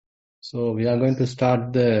So we are going to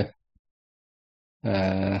start the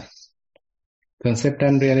Concept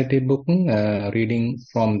and Reality book, reading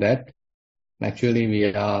from that. Actually,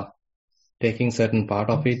 we are taking certain part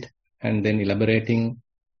of it and then elaborating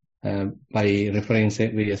by referring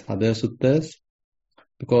various other suttas,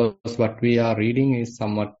 because what we are reading is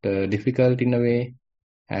somewhat difficult in a way,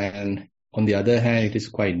 and on the other hand, it is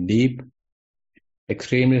quite deep,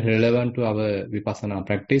 extremely relevant to our vipassana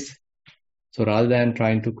practice. So rather than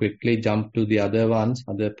trying to quickly jump to the other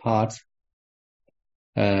parts,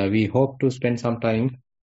 we hope to spend some time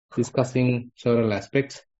discussing several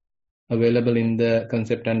aspects available in the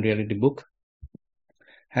Concept and Reality book.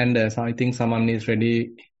 And so I think someone is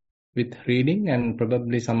ready with reading, and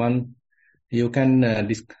probably someone you can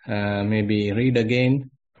maybe read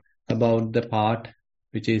again about the part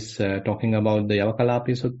which is talking about the Yavakalapi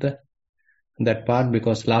Sutta, that part,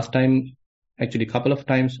 because last time, actually a couple of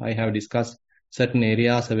times, I have discussed certain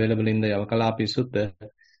areas available in the Yavakalapi Sutta.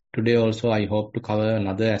 Today also I hope to cover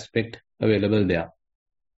another aspect available there.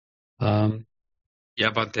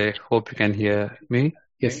 Bhante, hope you can hear me.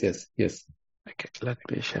 Yes. Okay, let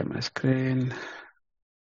me share my screen.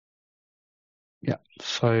 Yeah,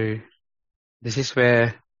 so this is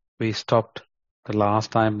where we stopped the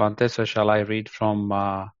last time, Bhante. So shall I read from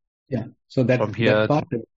so that, from here? That part,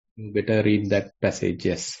 better read that passage,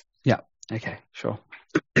 yes. Yeah, okay, sure.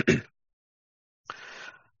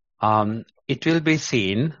 It will be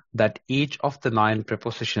seen that each of the 9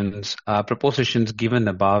 prepositions given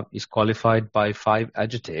above is qualified by 5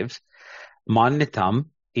 adjectives: mannitam,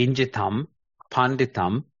 injitam,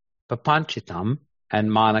 panditam, papanchitam,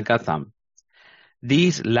 and managatam.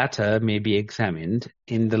 These latter may be examined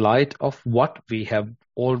in the light of what we have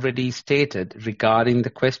already stated regarding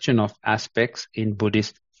the question of aspects in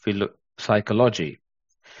Buddhist psychology.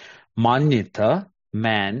 Manyata,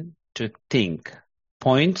 man, to think,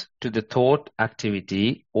 points to the thought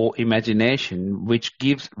activity or imagination which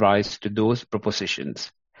gives rise to those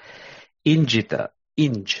propositions. Injita,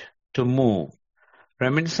 inj, to move,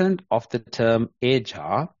 reminiscent of the term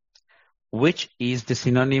eja, which is the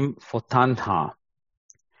synonym for tanha,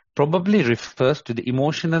 probably refers to the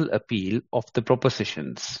emotional appeal of the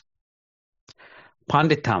propositions.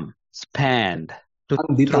 Panditam, spanned, to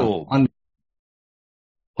throw.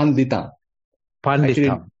 Panditam.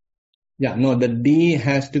 Panditam. Actually, the D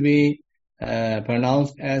has to be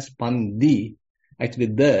pronounced as pandi.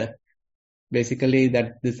 Actually, basically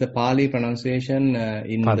that is the Pali pronunciation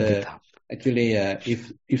in Panditam.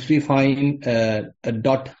 If we find a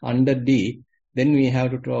dot under D, then we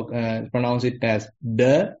have to pronounce it as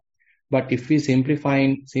the. But if we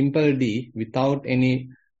find simple D without any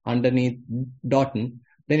underneath dot,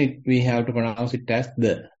 then we have to pronounce it as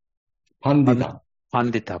the. Panditam.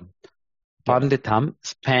 Panditam,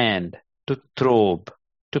 spanned, to throb,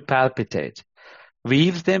 to palpitate,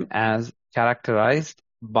 weaves them as characterized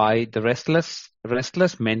by the restless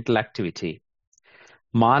mental activity.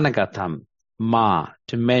 Managatam,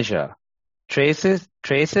 to measure, traces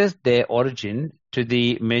their origin to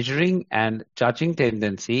the measuring and judging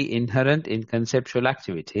tendency inherent in conceptual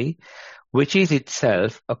activity, which is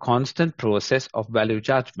itself a constant process of value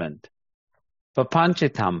judgment.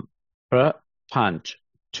 Papanchitam, punch,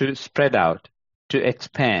 to spread out, to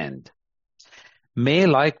expand, may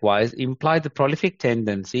likewise imply the prolific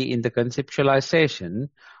tendency in the conceptualization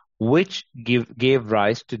which gave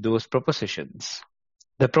rise to those propositions.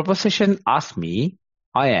 The proposition asmi,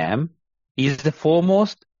 I am, is the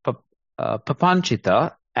foremost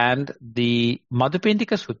papanchita, and the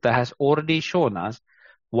Madhupindika Sutta has already shown us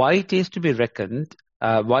why it is to be reckoned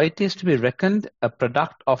a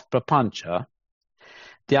product of prapancha.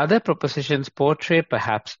 The other propositions portray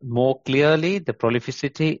perhaps more clearly the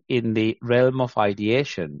prolificity in the realm of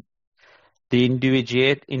ideation, the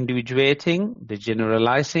individuating, the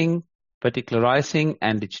generalizing, particularizing,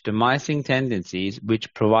 and legitimizing tendencies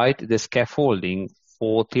which provide the scaffolding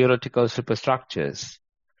for theoretical superstructures.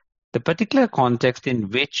 The particular context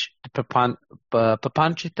in which the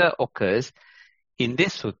papanchita occurs in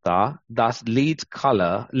this sutta thus lends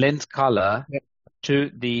color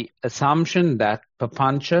to the assumption that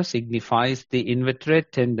papancha signifies the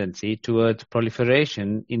inveterate tendency towards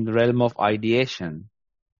proliferation in the realm of ideation.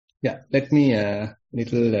 Let me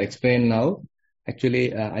little explain now.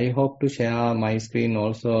 Actually, I hope to share my screen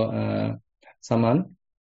also, Saman.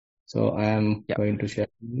 So I am going to share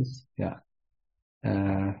this.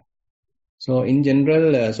 So in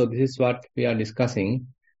general, so this is what we are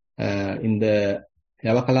discussing in the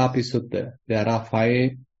Yavakalapi Sutta. There are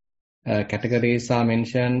 5 categories are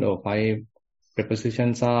mentioned, or 5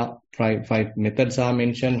 prepositions are, 5 methods are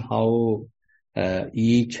mentioned, how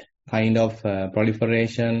each kind of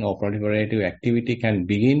proliferation or proliferative activity can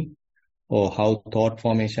begin, or how thought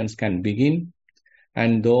formations can begin.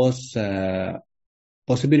 And those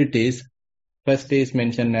possibilities, first is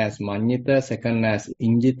mentioned as Manyita, second as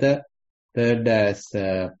Injita, third as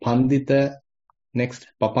Pandita, next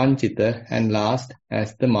Papanchita, and last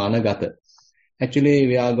as the Managata. Actually,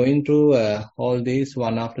 we are going through all these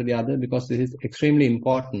one after the other because this is extremely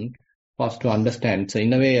important for us to understand. So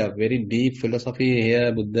in a way, a very deep philosophy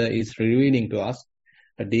here Buddha is revealing to us,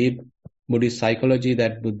 a deep Buddhist psychology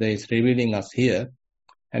that Buddha is revealing us here.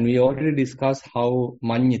 And we already discussed how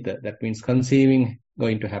Manyita, that means conceiving,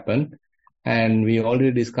 going to happen. And we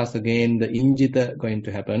already discussed again the Injita going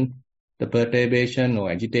to happen, the perturbation or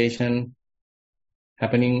agitation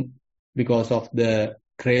happening because of the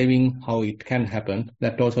craving, how it can happen.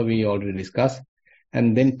 That also we already discussed.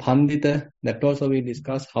 And then Pandita, that also we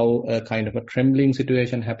discussed how a kind of a trembling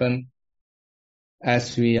situation happen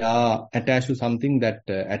as we are attached to something, that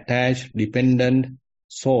attached, dependent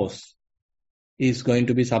source is going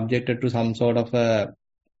to be subjected to some sort of a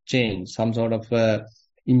change, some sort of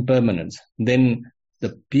impermanence. Then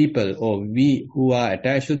the people or we who are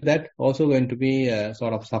attached to that also going to be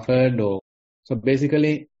sort of suffered. Or so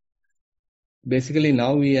basically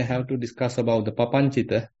now we have to discuss about the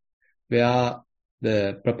Papanchita, where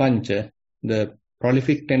the Prapancha, the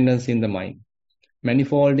prolific tendency in the mind,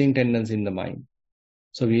 manifolding tendency in the mind.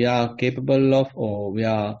 So we are capable of, or we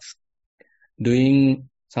are doing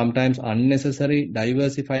sometimes unnecessary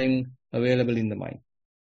diversifying available in the mind.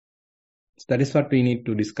 So that is what we need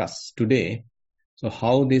to discuss today. So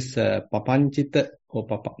how this Papanchita or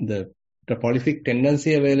the prolific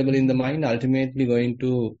tendency available in the mind ultimately going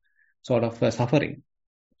to sort of suffering.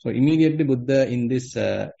 So immediately Buddha in this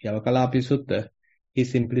Yavakalapi Sutta, he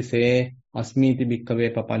simply say, Asmiti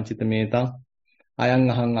bhikkave papanchita meta, ayang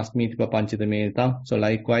ahang asmiti papanchita meta. So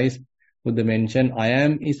likewise, Buddha mentioned, I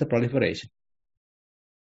am is a proliferation.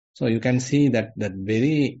 So you can see that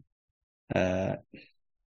very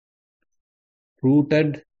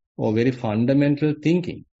rooted or very fundamental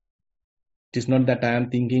thinking. It is not that I am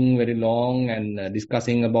thinking very long and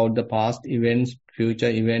discussing about the past events, future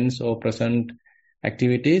events or present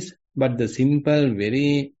activities, but the simple,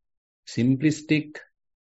 very simplistic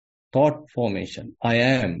thought formation, I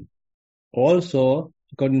am, also,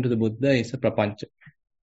 according to the Buddha, is a prapancha.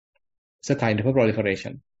 It's a kind of a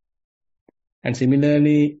proliferation. And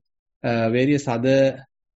similarly, various other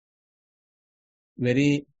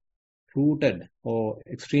very rooted or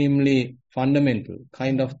extremely fundamental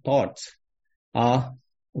kind of thoughts are,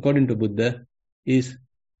 according to Buddha, is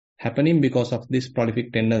happening because of this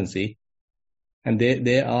prolific tendency, and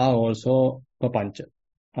they are also papancha,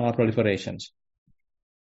 are proliferations.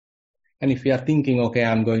 And if we are thinking, okay,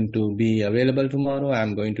 I'm going to be available tomorrow,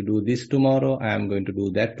 I'm going to do this tomorrow, I'm going to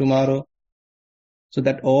do that tomorrow, so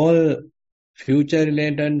that all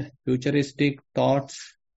future-related, futuristic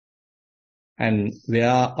thoughts, and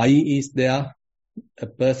where I is there, a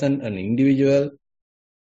person, an individual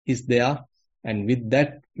is there, and with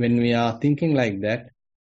that, when we are thinking like that,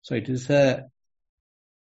 so it is a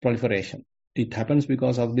proliferation. It happens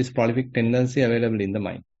because of this prolific tendency available in the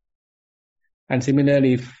mind. And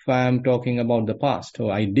similarly, if I am talking about the past, so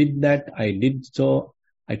I did that, I did so,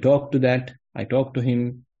 I talked to that, I talked to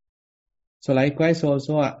him. So likewise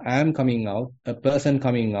also, I am coming out, a person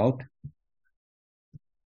coming out,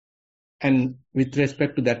 and with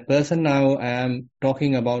respect to that person, now I am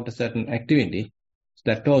talking about a certain activity. So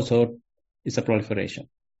that also is a proliferation.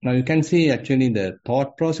 Now you can see actually the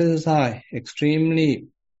thought processes are extremely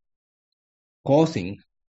causing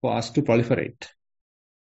for us to proliferate.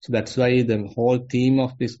 So that's why the whole theme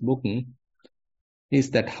of this book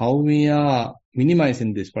is that how we are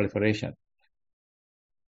minimizing this proliferation.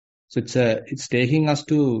 So it's taking us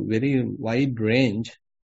to very wide range,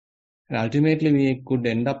 and ultimately we could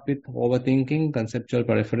end up with overthinking, conceptual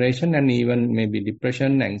proliferation, and even maybe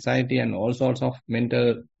depression, anxiety, and all sorts of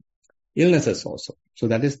mental illnesses also. So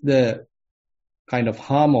that is the kind of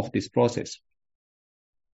harm of this process.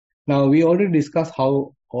 Now we already discussed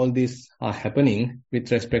how all these are happening with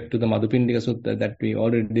respect to the Madhupindika Sutta that we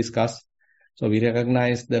already discussed. So we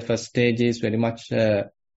recognize the first stage is very much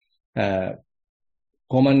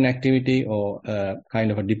common activity or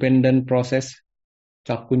kind of a dependent process.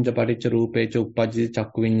 Chakkunja paticca rupecha uppajjati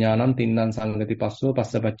chakku viññānam tinnan sangati passo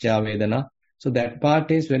passapacca vedana. So that part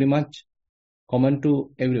is very much common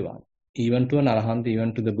to everyone, even to an Arahant,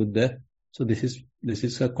 even to the Buddha. So this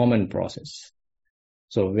is a common process.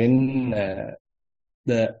 So when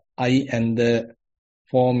the eye and the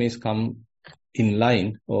form is come in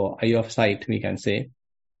line, or eye of sight, we can say,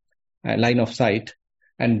 line of sight,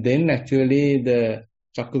 and then actually the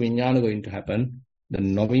Chakku Vijnana going to happen, the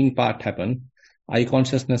knowing part happen, eye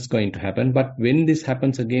consciousness going to happen. But when this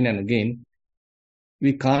happens again and again,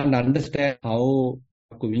 we can't understand how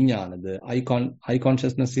Chakku Vijnana, the eye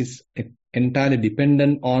consciousness is entirely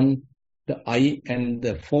dependent on the eye and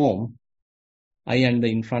the form, eye and the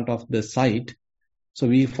in front of the sight. So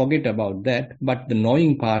we forget about that, but the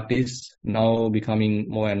knowing part is now becoming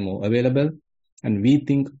more and more available. And we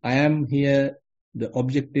think, I am here, the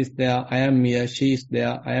object is there, I am here, she is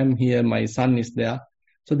there, I am here, my son is there.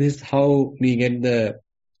 So this is how we get the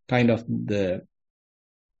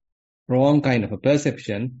wrong kind of a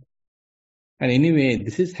perception. And anyway,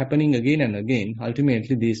 this is happening again and again.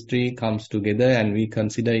 Ultimately, these three comes together and we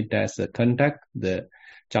consider it as a contact, the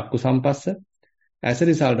Chakku Sampassa. As a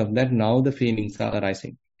result of that, now the feelings are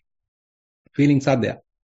arising. Feelings are there.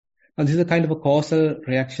 Now, this is a kind of a causal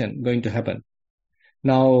reaction going to happen.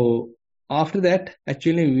 Now, after that,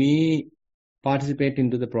 actually, we participate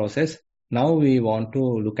into the process. Now, we want to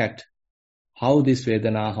look at how this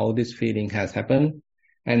Vedana, how this feeling has happened.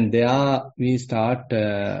 And there we start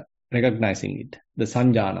recognizing it, the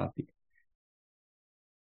Sanjanati.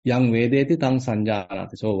 Yang Vedeti Tang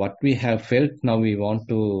Sanjanati. So, what we have felt, now we want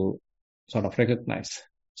to sort of recognize.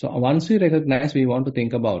 So once we recognize, we want to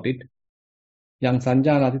think about it. Yang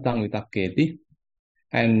sanjanati tang vitakketi.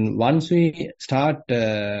 And once we start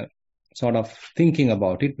sort of thinking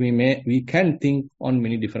about it, we can think on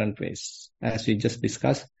many different ways, as we just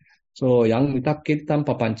discussed. So yang vitakketi tang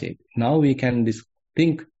papancheti. Now we can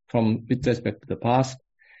think with respect to the past,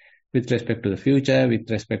 with respect to the future, with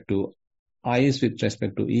respect to eyes, with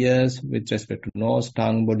respect to ears, with respect to nose,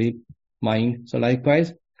 tongue, body, mind. So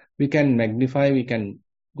likewise, we can magnify, we can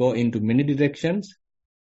go into many directions.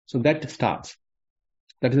 So that starts.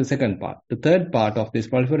 That is the second part. The third part of this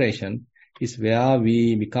proliferation is where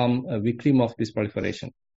we become a victim of this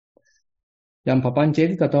proliferation. Yam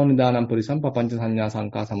papancheti tato nidanam purisam papancha sanya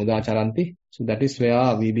sanka samudacharanti. So that is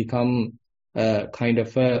where we become a kind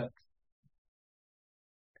of a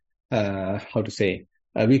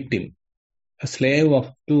victim, a slave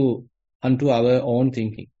unto our own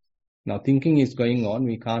thinking. Now, thinking is going on.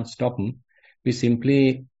 We can't stop them. We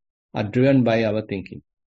simply are driven by our thinking,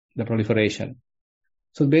 the proliferation.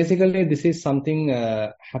 So basically, this is something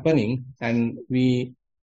happening, and we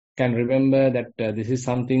can remember that this is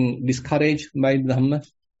something discouraged by Dhamma.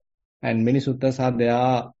 And many suttas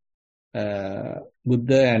are there,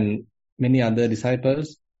 Buddha and many other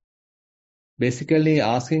disciples, basically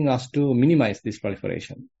asking us to minimize this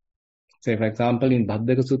proliferation. Say, for example, in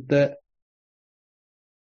Bhaddaka Sutta,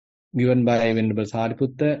 given by Venerable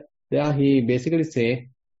Sariputta, there he basically say,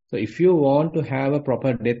 so if you want to have a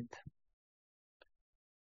proper death,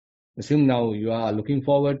 assume now you are looking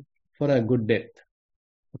forward for a good death,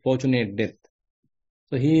 a fortunate death.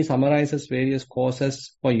 So he summarizes various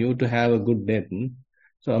causes for you to have a good death.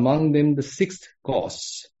 So among them, the sixth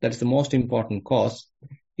cause, that's the most important cause,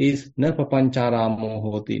 is na papancharamo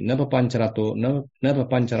hoti, na papancharato, na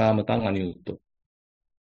papancharamatang anyutto.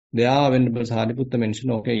 There, Venerable Sariputta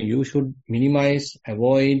mentioned, okay, you should minimize,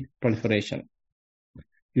 avoid proliferation.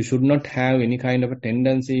 You should not have any kind of a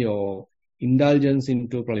tendency or indulgence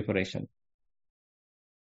into proliferation.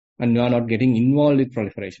 And you are not getting involved with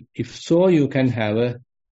proliferation. If so, you can have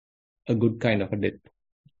a good kind of a death.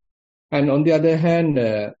 And on the other hand,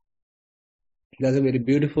 there's a very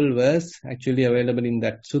beautiful verse actually available in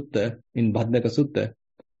that sutta, in Bhaddaka Sutta.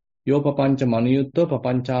 Yo papancha manuyutto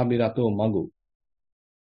papancha birato magu.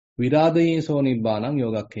 Viradayi so nibbanam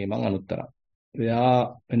yogakkemam anuttara.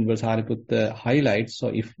 Where Venerable Sariputta highlights, so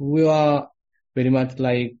if we are very much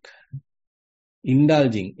like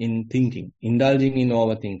indulging in thinking, indulging in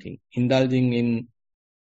overthinking, indulging in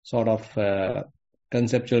sort of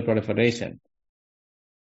conceptual proliferation,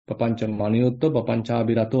 papancha manuyutto papancha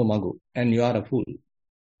birato magu, and you are a fool.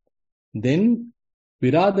 Then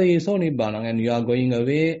viradayi so nibbanam, and you are going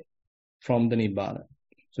away from the nibbana.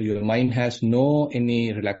 So your mind has no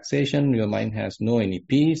any relaxation, your mind has no any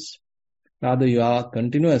peace. Rather, you are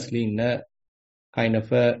continuously in a kind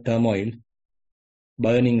of a turmoil,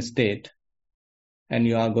 burning state, and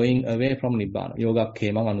you are going away from Nibbana,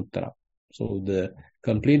 yogakkemam anuttara. So the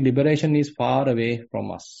complete liberation is far away from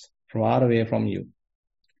us, far away from you.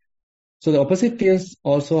 So the opposite is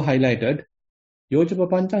also highlighted, yoja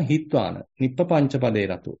papancha hitvana, nippapancha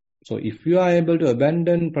paderatu. So if you are able to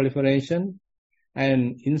abandon proliferation,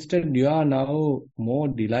 and instead you are now more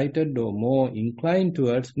delighted or more inclined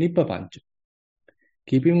towards nippapancha,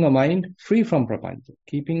 keeping a mind free from prapancha,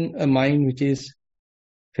 keeping a mind which is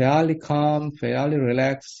fairly calm, fairly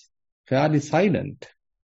relaxed, fairly silent,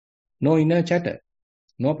 no inner chatter,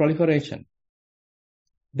 no proliferation.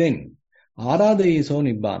 Then Arada iso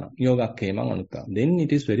nibbana, yogakkemang anutta. Then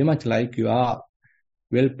it is very much like you are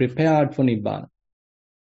well prepared for nibbana.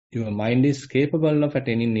 Your mind is capable of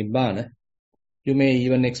attaining nibbana. You may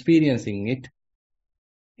even experiencing it.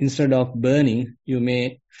 Instead of burning, you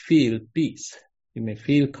may feel peace. You may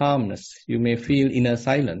feel calmness. You may feel inner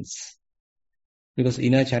silence. Because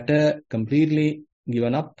inner chatter completely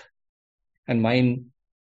given up and mind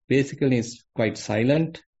basically is quite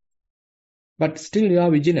silent. But still you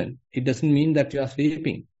are vigilant. It doesn't mean that you are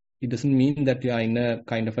sleeping. It doesn't mean that you are in a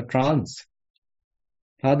kind of a trance.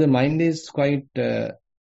 Rather, mind is quite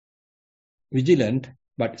vigilant,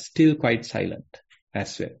 but still quite silent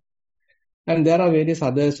as well. And there are various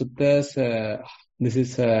other suttas. This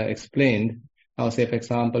is explained. I'll say, for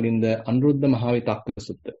example, in the Anuruddha Mahavitakka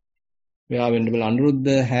Sutta, where Venerable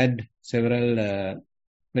Anuruddha had several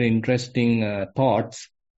very interesting thoughts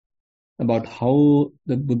about how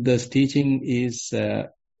the Buddha's teaching is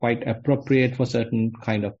quite appropriate for certain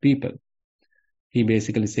kind of people. He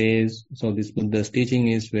basically says, so this Buddha's teaching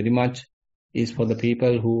is very much is for the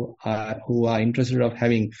people who are interested of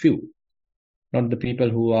having few, not the people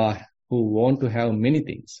who want to have many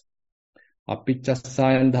things.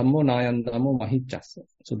 Apicchassayan dhammo nayan dhammo mahiccassa.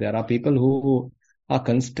 So there are people who are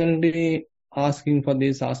constantly asking for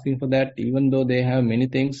this, asking for that, even though they have many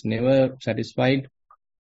things, never satisfied.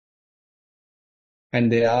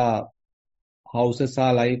 And their houses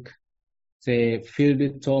are like, say, filled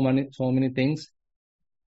with so many things.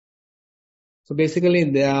 So basically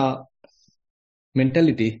their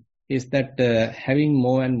mentality is that having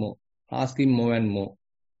more and more, asking more and more,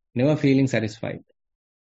 never feeling satisfied.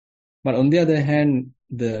 But on the other hand,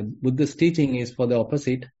 the Buddha's teaching is for the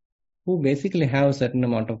opposite, who basically have a certain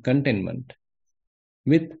amount of contentment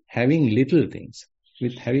with having little things,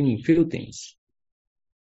 with having few things.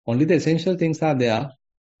 Only the essential things are there,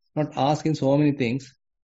 not asking so many things.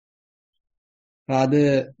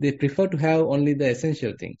 Rather, they prefer to have only the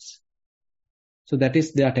essential things. So that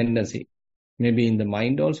is their tendency. Maybe in the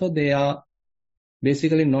mind also, they are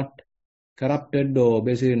basically not corrupted or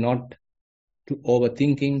basically not to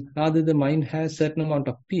overthinking. Rather, the mind has certain amount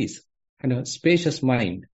of peace and a spacious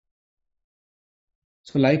mind.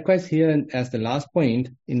 So likewise here, as the last point,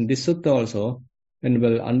 in this sutta also,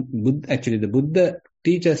 the Buddha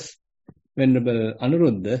teaches Venerable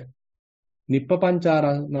Anuruddha,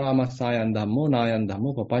 Nippapancharamassayan dhammo nayan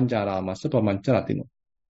dhammo papancharamassa pamancharatino.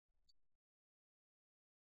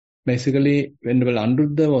 Basically, Venerable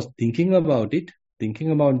Anuruddha was thinking about it,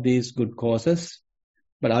 thinking about these good causes,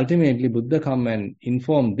 but ultimately Buddha come and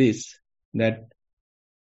inform this, that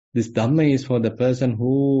this Dhamma is for the person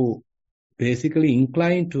who basically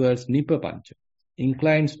inclined towards Nippapancha,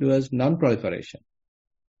 inclines towards non-proliferation,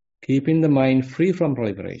 keeping the mind free from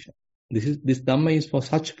proliferation. This Dhamma is for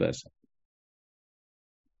such person.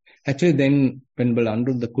 Actually, then Venerable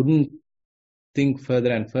Anuruddha couldn't think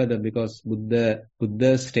further and further, because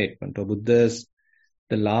Buddha's statement or Buddha's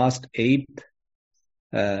the last 8th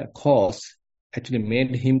cause actually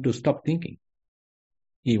made him to stop thinking.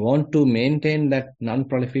 He want to maintain that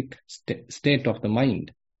non-prolific state of the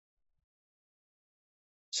mind,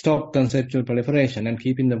 stop conceptual proliferation, and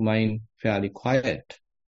keeping the mind fairly quiet,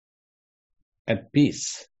 at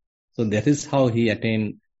peace. So that is how he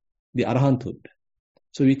attained the arahanthood.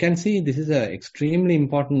 So we can see this is an extremely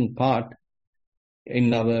important part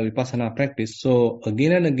in our vipassana practice. So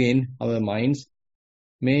again and again, our minds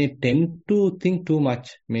may tend to think too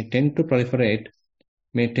much, may tend to proliferate,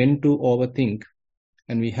 may tend to overthink,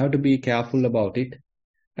 and we have to be careful about it,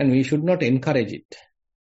 and we should not encourage it.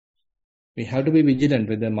 We have to be vigilant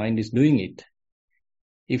whether the mind is doing it.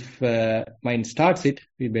 If mind starts it,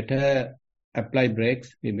 we better apply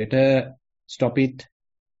brakes, we better stop it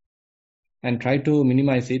and try to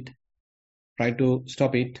minimize it, try to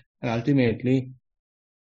stop it, and ultimately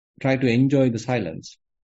try to enjoy the silence.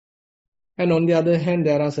 And on the other hand,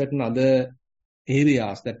 there are certain other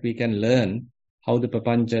areas that we can learn how the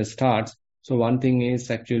papancha starts. So one thing is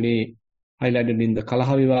actually highlighted in the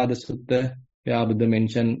Kalaha Vivada Sutta, where Buddha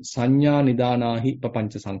mentioned Sanya Nidanahi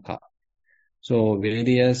Papancha Sankha. So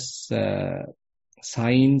various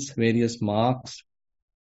signs, various marks.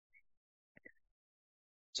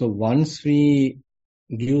 So once we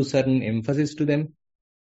give certain emphasis to them,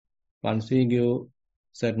 once we give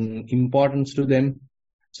certain importance to them,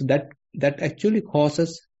 so that actually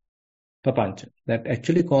causes papancha, that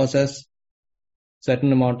actually causes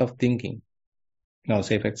certain amount of thinking. Now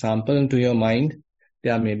say for example, to your mind,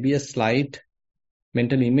 there may be a slight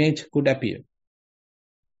mental image could appear.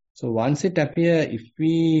 So once it appears, if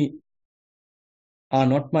we are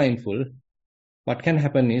not mindful, what can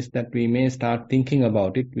happen is that we may start thinking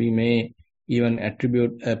about it, we may even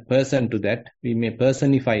attribute a person to that. We may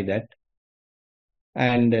personify that.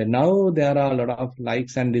 And now there are a lot of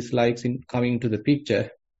likes and dislikes coming to the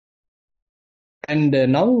picture. And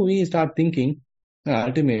now we start thinking,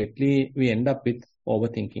 ultimately we end up with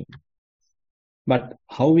overthinking. But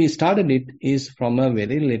how we started it is from a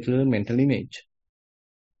very little mental image,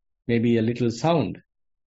 maybe a little sound.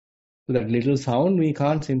 So that little sound we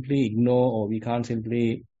can't simply ignore, or we can't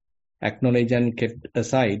simply acknowledge and keep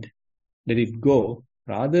aside, let it go.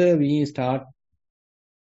 Rather, we start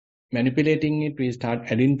manipulating it, we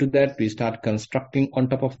start adding to that, we start constructing on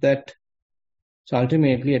top of that. So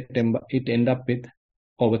ultimately it end up with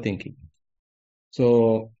overthinking.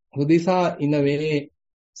 So these are in a way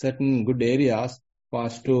certain good areas for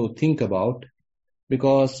us to think about,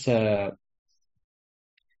 because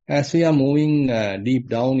as we are moving deep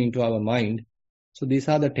down into our mind, so these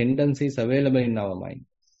are the tendencies available in our mind.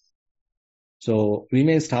 So we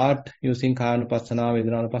may start using Kayanupassana,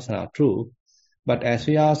 Vedananupassana, true, but as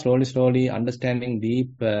we are slowly understanding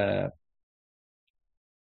deep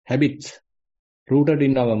habits rooted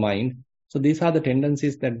in our mind, so these are the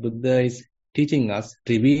tendencies that Buddha is teaching us,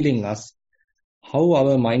 revealing us, how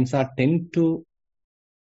our minds are tend to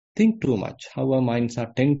think too much, how our minds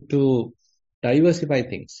are tend to diversify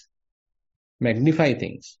things, magnify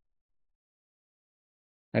things,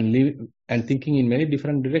 and live and thinking in many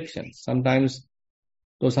different directions. Sometimes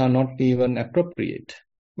those are not even appropriate,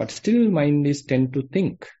 but still mind is tend to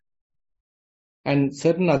think. And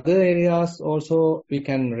certain other areas also we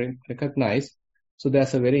can recognize. So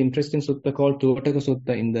there's a very interesting sutta called Tuvataka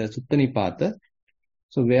Sutta in the Sutta Nipata.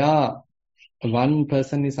 So where one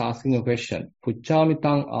person is asking a question,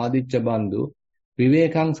 Pucchamitang adicca bandhu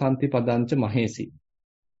vivekang santipadancha mahesi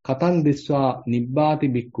katan diswa nibbati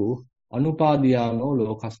bhikkhu anupadiyano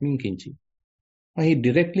lokasmin kinchi. He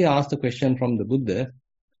directly asked the question from the Buddha.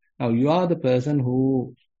 Now you are the person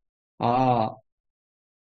who are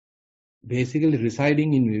basically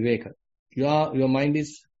residing in Viveka. Your mind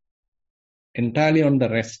is entirely on the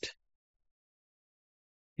rest.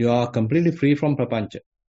 You are completely free from prapancha.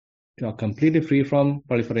 You are completely free from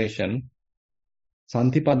proliferation.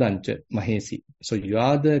 Santipadancha mahesi. So you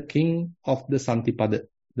are the king of the Santipada,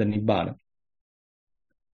 the Nibbana,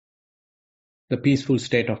 the peaceful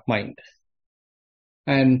state of mind.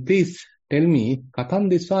 And please tell me, Katham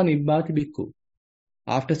Diswa Nibbati Bhikkhu.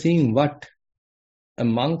 After seeing what a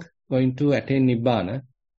monk going to attain Nibbana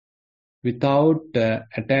without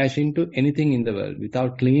attaching to anything in the world,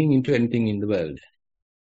 without clinging into anything in the world.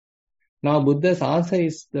 Now Buddha's answer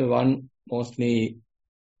is the one mostly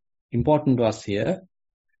important to us here.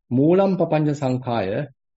 Moolam papanja sankhaya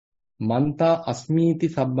manta asmiti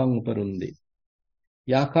sabbang uparundi.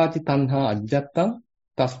 Yakati tanha ajjattam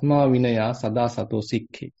tasma vinaya sada sato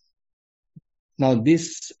sikhi. Now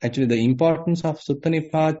this, actually the importance of Sutta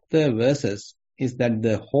Nipata verses is that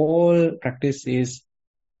the whole practice is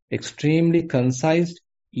extremely concise,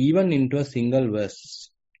 even into a single verse.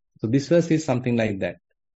 So this verse is something like that,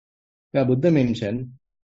 where Buddha mentioned,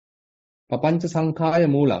 Papancha Sankhaya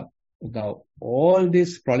Moolam. Now, all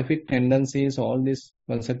these prolific tendencies, all these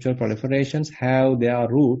conceptual proliferations have their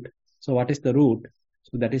root. So what is the root?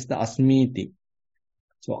 So that is the Asmiti.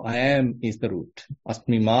 So I am is the root.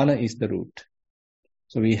 Asmimana is the root.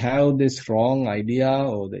 So we have this wrong idea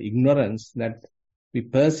or the ignorance that we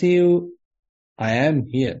perceive I am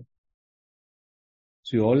here.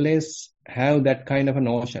 So you always have that kind of a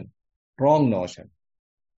notion, wrong notion.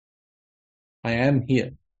 I am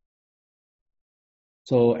here.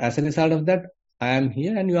 So as a result of that, I am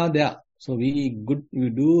here and you are there. So we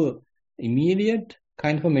do immediate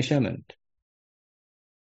kind of a measurement.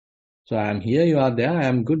 So I am here, you are there. I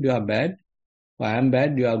am good, you are bad. I am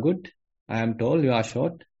bad, you are good. I am tall, you are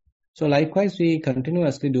short. So likewise, we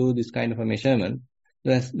continuously do this kind of a measurement.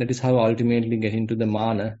 That is how ultimately get into the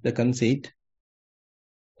mana, the conceit.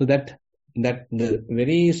 So that the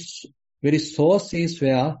very source is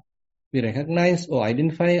where we recognize or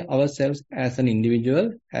identify ourselves as an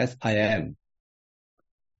individual, as I am.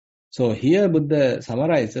 So here Buddha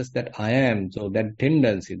summarizes that I am, so that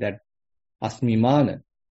tendency, that asmimana,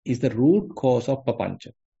 is the root cause of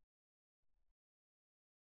papancha.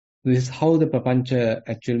 This is how the papancha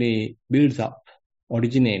actually builds up,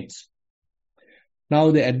 originates.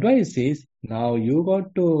 Now the advice is, now you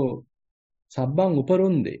got to sabbang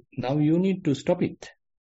uparunde. Now you need to stop it.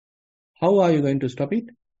 How are you going to stop it?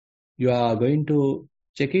 You are going to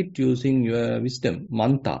check it using your wisdom,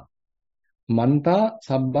 manta. Manta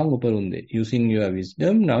sabbang uparunde. Using your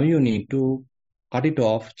wisdom, now you need to cut it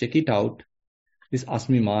off, check it out, this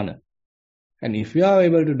asmimana. And if you are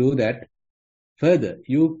able to do that, further,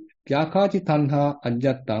 you Kyakachi tanha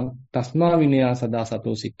ajjattang tasma vinaya sada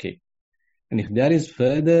sato sikke. And if there is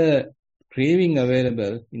further craving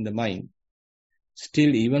available in the mind,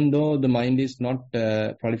 still, even though the mind is not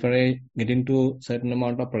getting to certain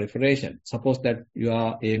amount of proliferation, suppose that you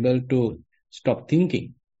are able to stop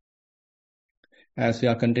thinking. As you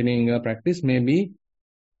are continuing your practice, maybe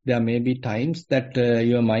there may be times that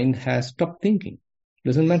your mind has stopped thinking.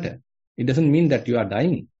 Doesn't matter. It doesn't mean that you are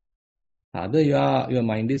dying. Rather, your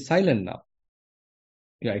mind is silent now.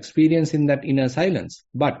 You are experiencing that inner silence.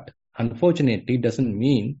 But unfortunately, it doesn't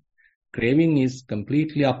mean craving is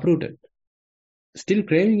completely uprooted. Still,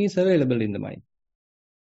 craving is available in the mind.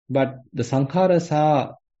 But the sankharas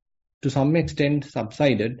are to some extent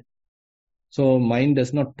subsided. So mind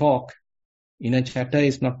does not talk. Inner chatter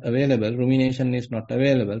is not available. Rumination is not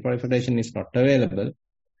available. Proliferation is not available.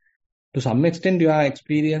 To some extent, you are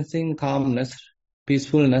experiencing calmness,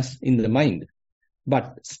 peacefulness in the mind.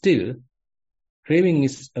 But still, craving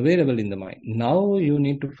is available in the mind. Now you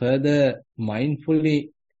need to further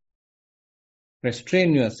mindfully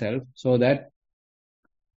restrain yourself so that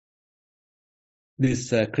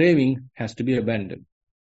this craving has to be abandoned.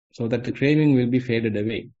 So that the craving will be faded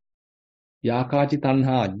away. Yakachi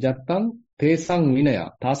tanha ajjattang tasang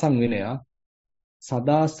vinaya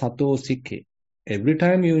sada sato sikke. Every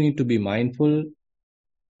time you need to be mindful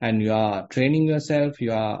and you are training yourself,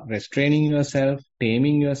 you are restraining yourself,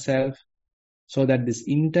 taming yourself, so that this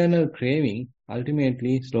internal craving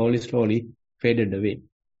ultimately slowly faded away.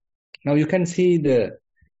 Now you can see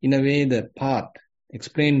in a way the path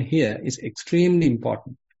explained here is extremely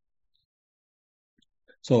important.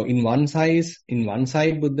 So in one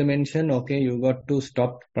side Buddha mentioned, okay, you got to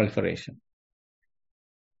stop proliferation.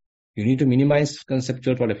 You need to minimize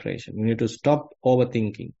conceptual proliferation. You need to stop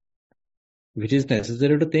overthinking. Which is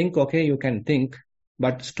necessary to think, okay, you can think,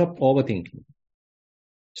 but stop overthinking.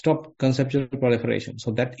 Stop conceptual proliferation.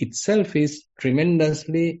 So that itself is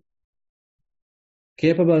tremendously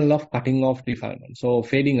capable of cutting off defilements, so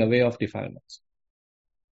fading away of defilements.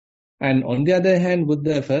 And on the other hand,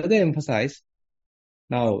 Buddha further emphasized,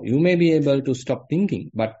 now you may be able to stop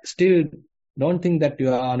thinking, but still don't think that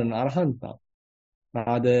you are an arahant now.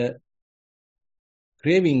 Rather,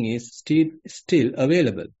 craving is still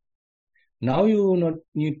available. Now you not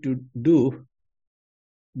need to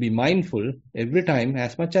be mindful every time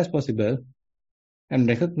as much as possible and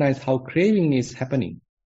recognize how craving is happening.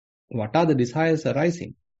 What are the desires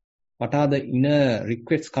arising? What are the inner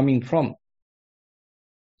requests coming from?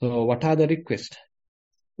 So what are the requests?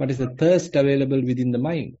 What is the thirst available within the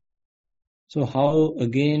mind? So how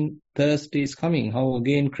again thirst is coming? How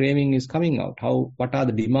again craving is coming out? What are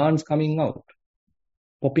the demands coming out?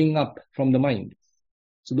 Popping up from the mind.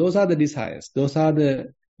 So those are the desires. Those are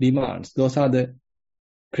the demands. Those are the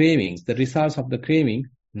cravings, the results of the craving.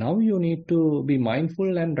 Now you need to be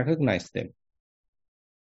mindful and recognize them.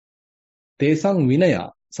 Tesang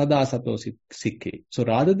vinaya sada sato sikke. So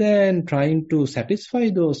rather than trying to satisfy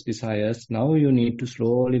those desires, now you need to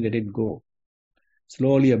slowly let it go.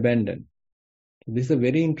 Slowly abandon. This is a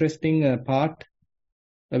very interesting part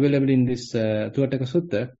available in this Tuataka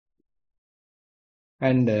Sutta.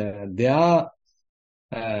 And there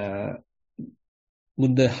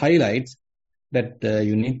Buddha highlights that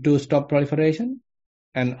you need to stop proliferation.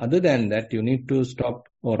 And other than that, you need to stop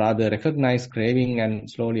or rather recognize craving and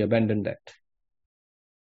slowly abandon that.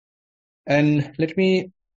 And let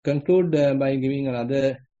me conclude by giving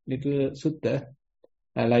another little sutta,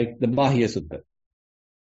 like the Bahya Sutta.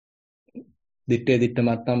 Ditte ditta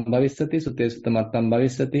mattam bhavisati, sute sutta mattam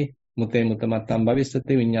bhavisati, mute mutta mattam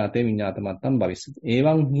bhavisati, vinyate vinyata mattam bhavisati.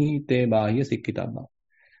 Evam hi te bahya sikkitabba.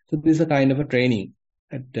 So this is a kind of a training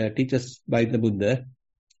that teaches by the Buddha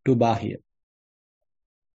to Bahya.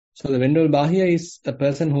 So the Venerable Bahya is a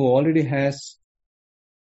person who already has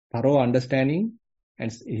thorough understanding,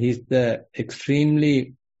 and he's the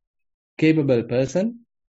extremely capable person,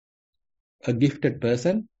 a gifted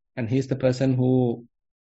person, and he's the person who,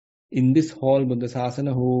 in this whole Buddha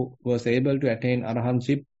Sasana, who was able to attain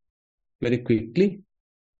arahantship very quickly.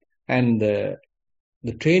 And the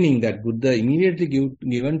training that Buddha immediately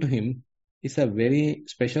given to him is a very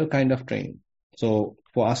special kind of training. So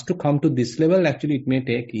for us to come to this level, actually it may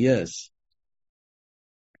take years.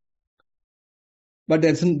 But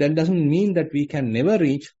that doesn't mean that we can never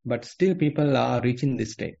reach, but still people are reaching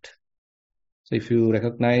this state. So if you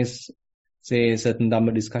recognize, say, certain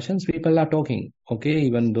Dhamma discussions, people are talking, okay,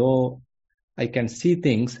 even though I can see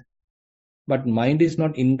things, but mind is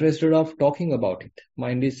not interested of talking about it.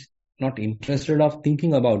 Mind is not interested of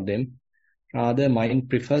thinking about them. Rather, mind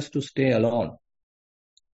prefers to stay alone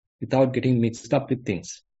without getting mixed up with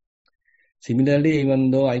things. Similarly,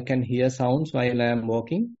 even though I can hear sounds while I am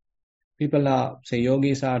walking,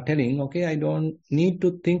 yogis are telling, okay, I don't need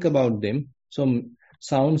to think about them. So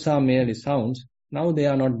sounds are merely sounds. Now they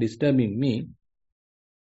are not disturbing me.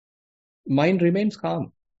 Mind remains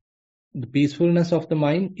calm. The peacefulness of the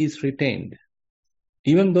mind is retained.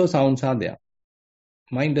 Even though sounds are there.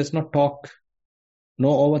 Mind does not talk. No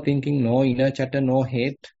overthinking, no inner chatter, no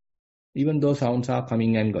hate. Even though sounds are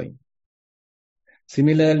coming and going.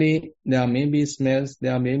 Similarly, there may be smells,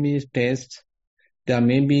 there may be tastes, there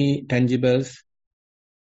may be tangibles.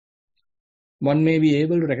 One may be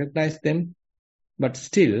able to recognize them, but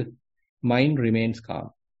still, mind remains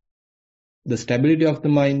calm. The stability of the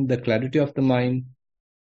mind, the clarity of the mind,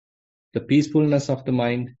 the peacefulness of the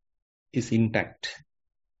mind is intact.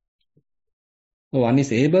 So one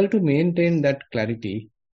is able to maintain that clarity,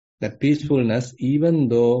 that peacefulness, even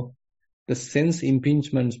though the sense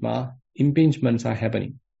impingements are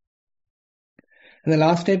happening. And the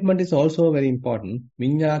last statement is also very important.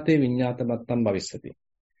 Viññāte viññātamattam bhavisyati.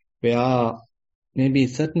 Where maybe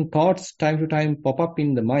certain thoughts time to time pop up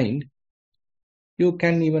in the mind, you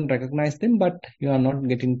can even recognize them, but you are not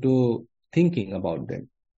getting to thinking about them.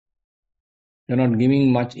 You're not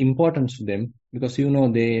giving much importance to them because you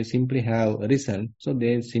know they simply have arisen, so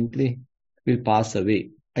they simply will pass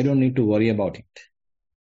away. I don't need to worry about it.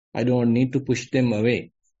 I don't need to push them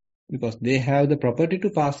away because they have the property to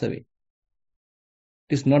pass away.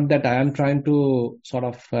 It is not that I am trying to sort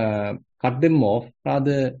of cut them off,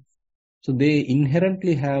 rather, so they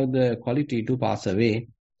inherently have the quality to pass away.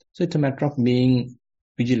 So it's a matter of being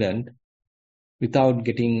vigilant without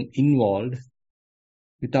getting involved,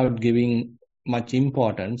 without giving much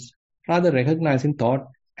importance, rather recognizing thought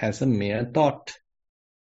as a mere thought.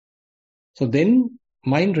 So then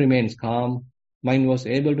mind remains calm. Mind was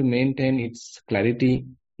able to maintain its clarity,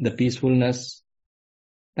 the peacefulness.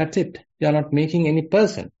 That's it. You are not making any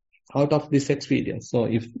person out of this experience. So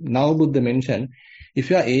if now Buddha mentioned, if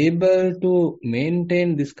you are able to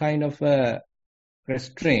maintain this kind of a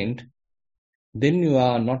restraint, then you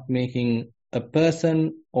are not making a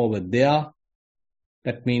person over there.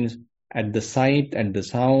 That means at the sight, at the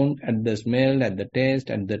sound, at the smell, at the taste,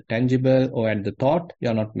 at the tangible, or at the thought, you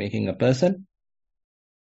are not making a person.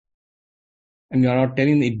 And you are not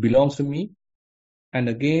telling it belongs to me. And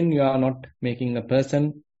again, you are not making a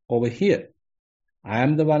person over here. I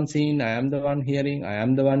am the one seeing, I am the one hearing, I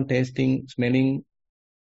am the one tasting, smelling,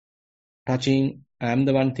 touching, I am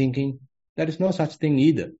the one thinking. There is no such thing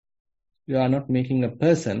either. You are not making a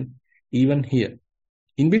person even here.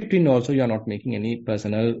 In between also, you are not making any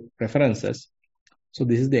personal preferences. So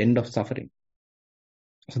this is the end of suffering.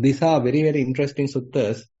 So these are very, very interesting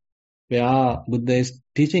suttas where Buddha is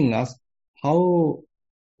teaching us how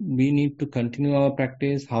we need to continue our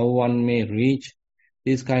practice, how one may reach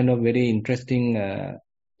these kind of very interesting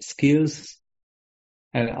skills.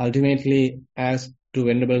 And ultimately, as to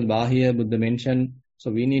Venerable Bahia, Buddha mentioned, so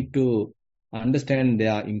we need to understand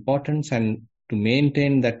their importance and to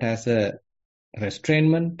maintain that as a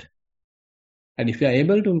restrainment. And if you are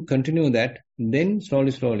able to continue that, then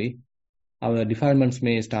slowly, our defilements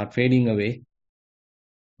may start fading away.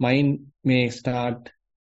 Mind may start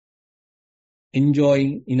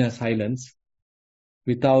enjoying inner silence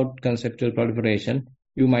without conceptual proliferation.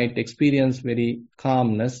 You might experience very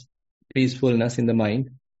calmness, peacefulness in the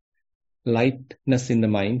mind, lightness in the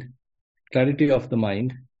mind, clarity of the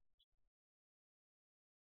mind.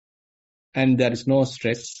 And there is no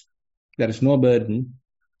stress, there is no burden.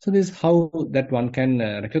 So this is how that one can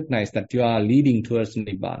recognize that you are leading towards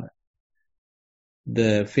Nibbana.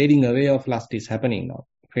 The fading away of lust is happening now.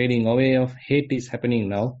 Fading away of hate is happening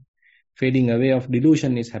now. Fading away of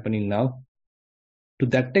delusion is happening now. To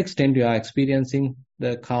that extent, you are experiencing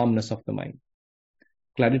the calmness of the mind,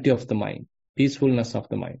 clarity of the mind, peacefulness of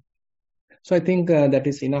the mind. So I think that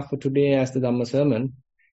is enough for today as the Dhamma sermon.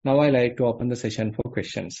 Now I like to open the session for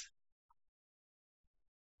questions.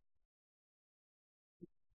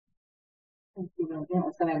 Thank you,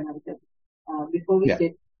 Vanaya. Before we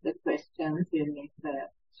take the questions, we make a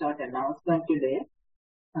short announcement today.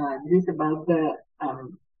 This is about the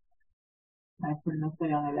mindfulness for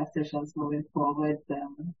young adult sessions moving forward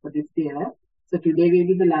for this year. So today will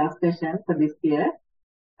be the last session for this year.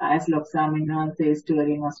 As Loksaminwan is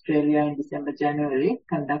touring Australia in December, January,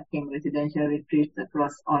 conducting residential retreats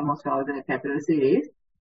across almost all the capital cities.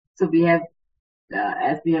 So we have,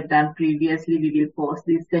 as we have done previously, we will post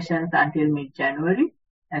these sessions until mid-January,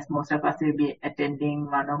 as most of us will be attending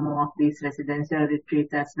one or more of these residential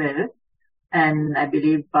retreats as well. And I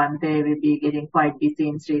believe Bante will be getting quite busy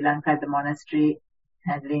in Sri Lanka at the monastery,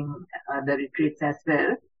 handling the retreats as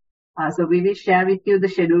well. So we will share with you the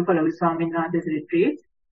schedule for Ravi Swaminathan's retreats.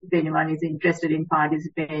 If anyone is interested in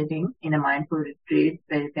participating in a mindful retreat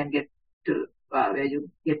where you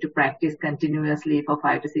get to practice continuously for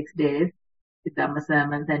 5 to 6 days with Dhamma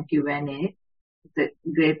sermons and Q&A, it's a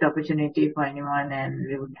great opportunity for anyone, and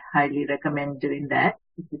we would highly recommend doing that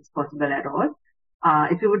if it's possible at all.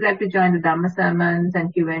 If you would like to join the Dhamma sermons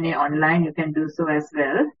and Q&A online, you can do so as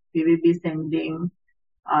well. We will be sending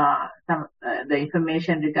the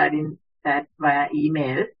information regarding that via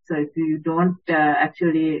email. So if you don't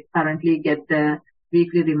actually currently get the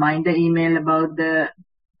weekly reminder email about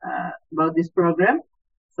this program,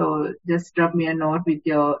 so just drop me a note with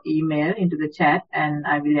your email into the chat, and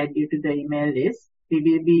I will add you to the email list. We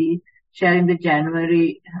will be sharing the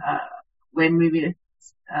January when we will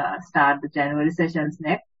start the January sessions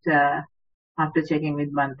next. After checking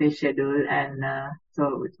with Bante's schedule, and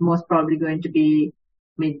so it's most probably going to be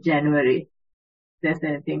mid-January. If there's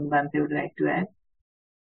anything Bante would like to add?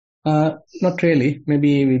 Not really.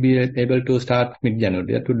 Maybe we'll be able to start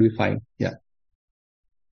mid-January. That would be fine. Yeah.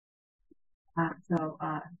 So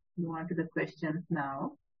move on to the questions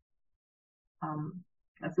now.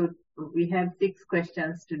 So we have 6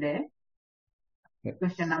 questions today. Yep.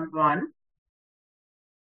 Question number 1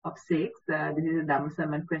 of 6. This is a Dhamma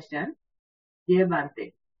sermon question. Dear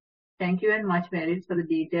Bante, thank you and much merit for the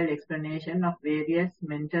detailed explanation of various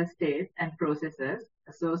mental states and processes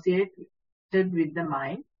associated with the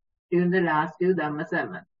mind during the last few Dhamma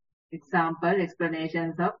sermons. Example,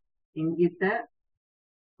 explanations of Ingita,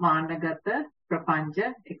 Managata,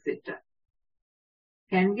 Prapancha, etc.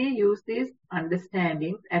 Can we use these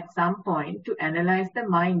understandings at some point to analyze the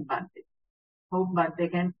mind, Bante? Hope Bante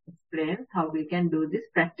can explain how we can do this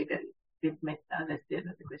practically. With metta, that's the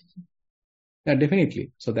other question. Yeah,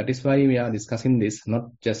 definitely. So that is why we are discussing this,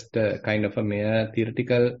 not just kind of a mere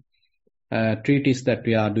theoretical treatise that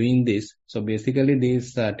we are doing this. So basically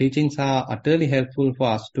these teachings are utterly helpful for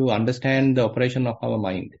us to understand the operation of our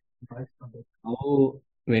mind. How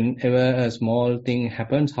whenever a small thing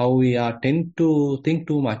happens, how we are tend to think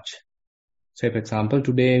too much. So for example,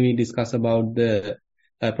 today we discuss about the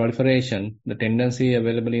proliferation, the tendency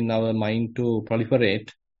available in our mind to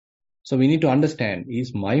proliferate. So we need to understand,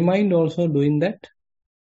 is my mind also doing that?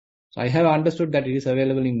 So I have understood that it is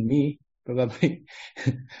available in me, probably.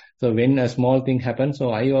 So when a small thing happens, so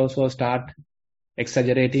I also start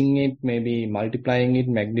exaggerating it, maybe multiplying it,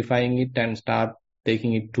 magnifying it, and start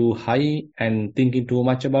taking it too high and thinking too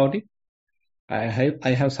much about it.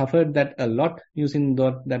 I have suffered that a lot using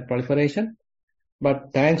that proliferation.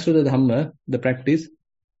 But thanks to the Dhamma, the practice,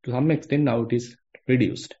 to some extent now it is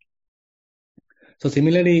reduced. So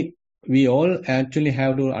similarly, we all actually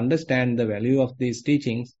have to understand the value of these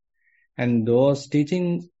teachings, and those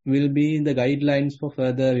teachings will be the guidelines for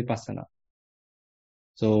further vipassana.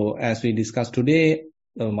 So as we discussed today,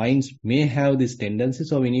 the minds may have this tendency,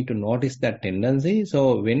 so we need to notice that tendency.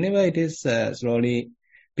 So whenever it is slowly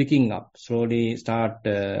picking up, slowly start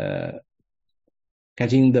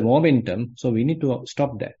catching the momentum, so we need to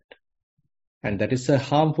stop that. And that is a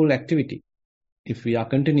harmful activity if we are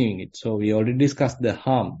continuing it. So we already discussed the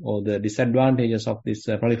harm or the disadvantages of this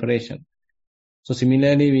proliferation. So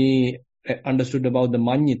similarly, we understood about the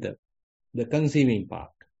manyita, the conceiving part.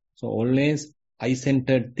 So always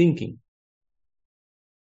I-centered thinking.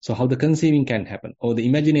 So how the conceiving can happen or the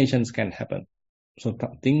imaginations can happen. So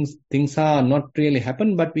things are not really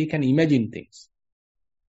happen, but we can imagine things.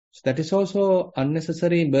 So that is also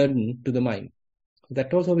unnecessary burden to the mind.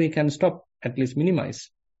 That also we can stop, at least minimize.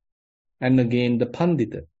 And again, the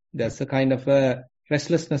pandita, there's a kind of a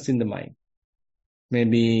restlessness in the mind.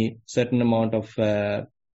 Maybe certain amount of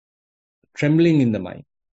trembling in the mind.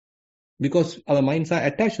 Because our minds are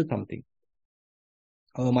attached to something.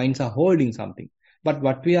 Our minds are holding something. But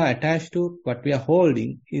what we are attached to, what we are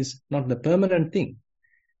holding is not the permanent thing.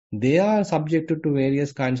 They are subjected to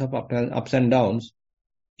various kinds of ups and downs,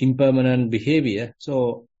 impermanent behavior.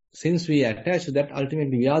 So since we attach to that,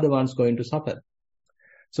 ultimately we are the ones going to suffer.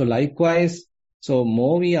 So likewise, so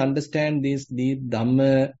more we understand this deep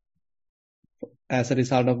Dhamma as a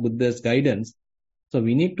result of Buddha's guidance, so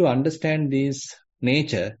we need to understand this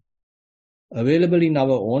nature available in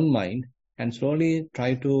our own mind and slowly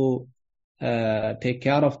try to take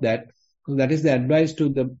care of that. So that is the advice to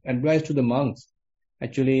the monks.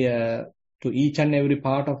 Actually, to each and every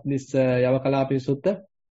part of this Yavakalapi Sutta.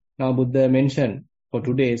 Now Buddha mentioned for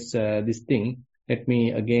today's this thing. Let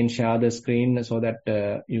me again share the screen so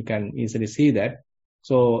that you can easily see that.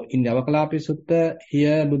 So in Yavakalapi Sutta,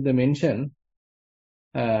 here Buddha mentioned,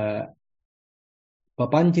 Pavatta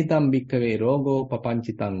Papanchitam bhikkave rogo,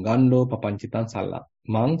 papanchitam gando, papanchitam salla.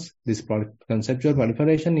 Monks, this conceptual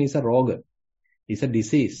proliferation is a roga, it's a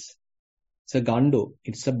disease, it's a gando,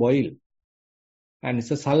 it's a boil, and it's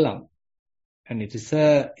a sallam, and it's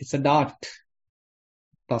a dart.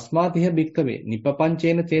 Tasmatiha bhikkave,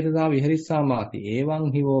 nipapanchena chetasa viharissamati,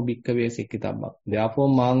 evam hivo bhikkave sikkitabba. Therefore,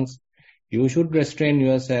 monks, you should restrain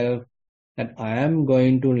yourself that I am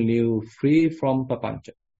going to live free from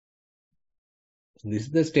papancha. So this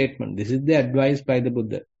is the statement. This is the advice by the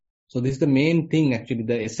Buddha. So this is the main thing, actually,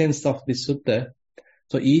 the essence of this sutta.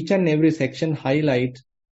 So each and every section highlights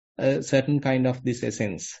a certain kind of this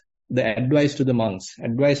essence. The advice to the monks,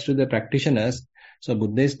 advice to the practitioners. So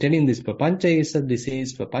Buddha is telling this, papancha is a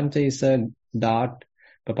disease, papancha is a dart,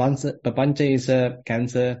 papancha is a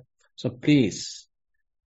cancer. So please,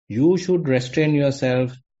 you should restrain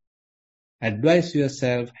yourself, advise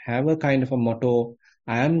yourself, have a kind of a motto,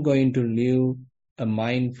 I am going to live a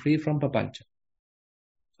mind free from papancha.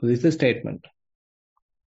 So this is the statement.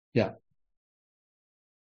 Yeah.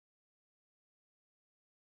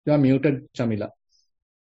 You are muted, Shamila.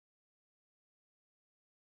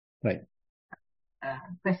 Right.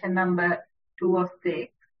 Question number 2 of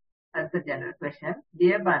 6. That's a general question.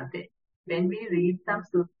 Dear Bhante, when we read some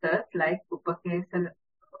suttas like Upaklesa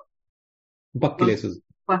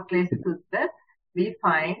Sutta, we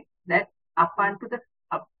find that up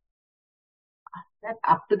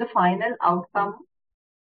to the final outcome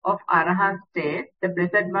of Arahant state, the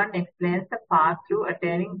Blessed One explains the path through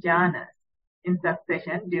attaining jhanas in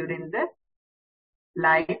succession during the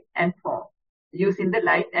light and form, using the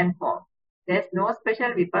light and form. There's no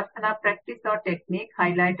special vipassana practice or technique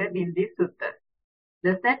highlighted in these suttas.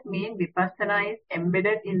 Does that mean vipassana is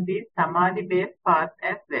embedded in these samadhi-based paths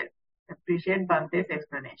as well? Appreciate Bhante's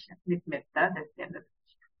explanation. With metta, that's the end of the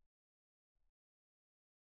question.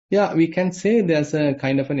 Yeah, we can say there's a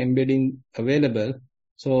kind of an embedding available.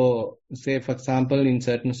 So, say for example, in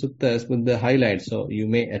certain suttas with the highlights, so you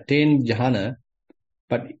may attain jhana,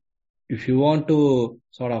 but if you want to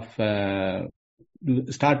sort of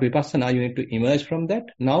start vipassana, you need to emerge from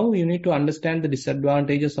that. Now you need to understand the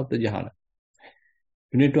disadvantages of the jhana.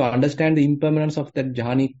 You need to understand the impermanence of that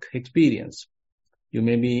jhanic experience. You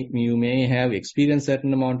may have experienced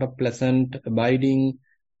certain amount of pleasant, abiding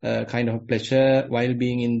kind of pleasure while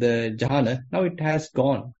being in the jhana. Now it has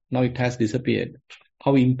gone. Now it has disappeared.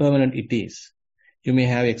 How impermanent it is. You may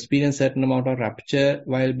have experienced certain amount of rapture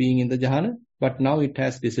while being in the jhana, but now it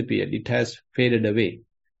has disappeared. It has faded away.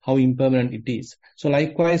 How impermanent it is. So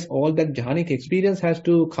likewise, all that jhanic experience has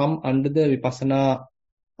to come under the vipassana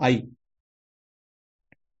eye.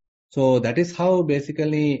 So that is how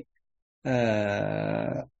basically with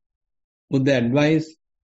the advice,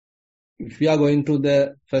 if we are going to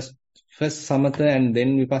the first samatha and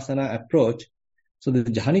then vipassana approach, so the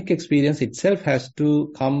jhanic experience itself has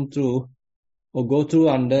to come through or go through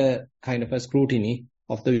under kind of a scrutiny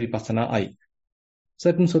of the vipassana eye.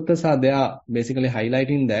 Certain suttas are there basically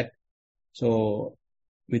highlighting that. So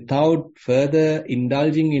without further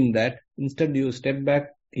indulging in that, instead you step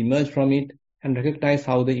back, emerge from it, and recognize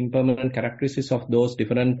how the impermanent characteristics of those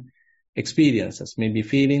different experiences, maybe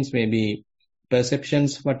feelings, maybe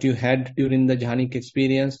perceptions, what you had during the jhanic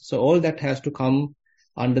experience. So all that has to come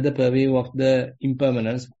under the purview of the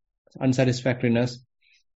impermanence, unsatisfactoriness,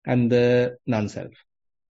 and the non-self.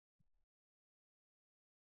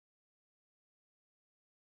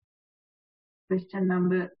 Question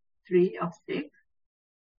number 3 of 6.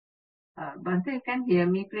 Bhante, you can hear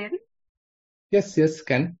me clearly? Yes,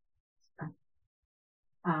 can.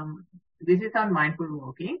 This is on mindful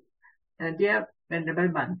walking. Dear Venerable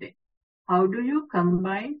Bhante, how do you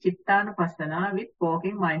combine Chittanupassana with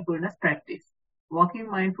walking mindfulness practice? Walking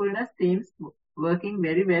mindfulness seems working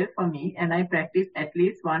very well for me, and I practice at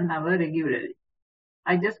least 1 hour regularly.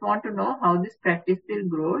 I just want to know how this practice will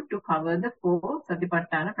grow to cover the 4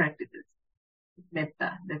 Satipatthana practices.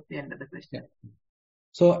 Metta, that's the end of the question.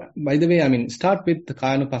 So, by the way, start with the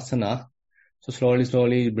Kayanupassana. So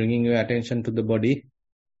slowly bringing your attention to the body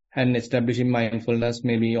and establishing mindfulness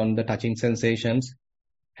maybe on the touching sensations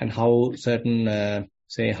and how certain,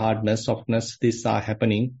 say, hardness, softness, these are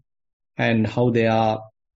happening and how they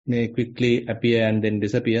may quickly appear and then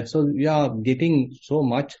disappear. So we are getting so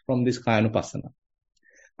much from this Kayanupassana.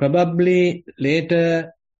 Probably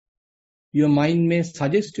later your mind may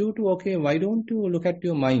suggest you to, okay, why don't you look at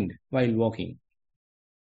your mind while walking?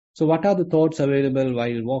 So what are the thoughts available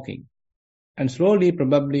while walking? And slowly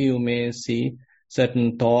probably you may see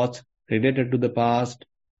certain thoughts related to the past,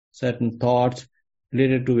 certain thoughts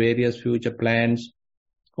related to various future plans,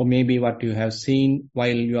 or maybe what you have seen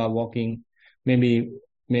while you are walking, maybe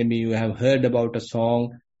maybe you have heard about a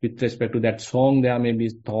song. With respect to that song, there may be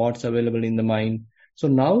thoughts available in the mind. So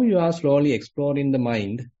now you are slowly exploring the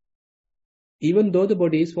mind, even though the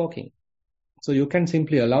body is walking. So you can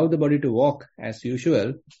simply allow the body to walk as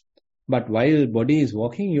usual, but while body is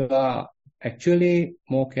walking, you are actually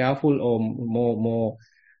more careful or more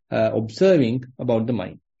observing about the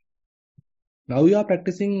mind. Now you are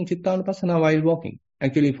practicing Chittanupassana while walking.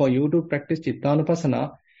 Actually, for you to practice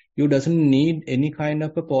Chittanupassana, you doesn't need any kind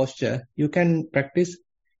of a posture. You can practice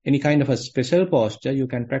any kind of a special posture. You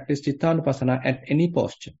can practice Chittanupassana at any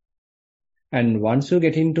posture. And once you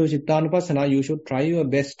get into Chittanupassana, you should try your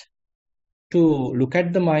best to look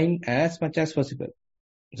at the mind as much as possible.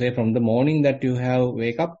 Say from the morning that you have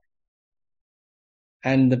wake up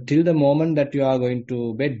and till the moment that you are going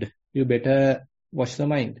to bed, you better watch the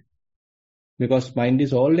mind. Because mind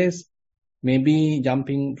is always maybe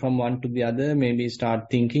jumping from one to the other, maybe start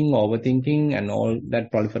thinking, overthinking and all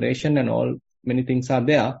that proliferation and all many things are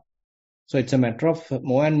there. So it's a matter of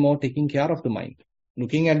more and more taking care of the mind.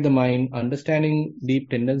 Looking at the mind, understanding deep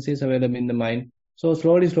tendencies available in the mind. So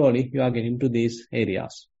slowly, you are getting to these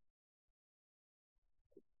areas.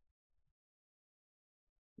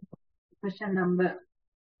 Question number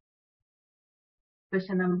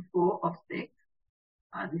 4 of 6.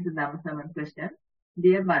 This is Dhammasaman question.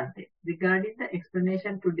 Dear Bhante, regarding the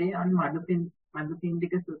explanation today on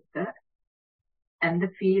Madhupindika Sutta and the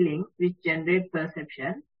feelings which generate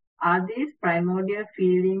perception, are these primordial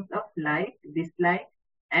feelings of like, dislike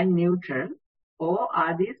and neutral, or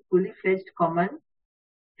are these fully fledged common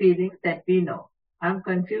feelings that we know? I'm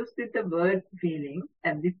confused with the word feeling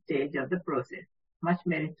at this stage of the process. Much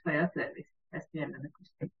merit for your service. That's the another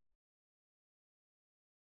question.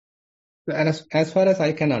 As far as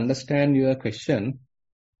I can understand your question,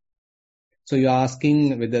 so you're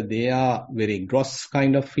asking whether they are very gross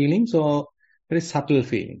kind of feelings or very subtle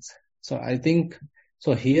feelings. So I think,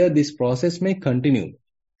 so here this process may continue.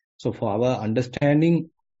 So for our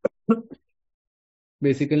understanding,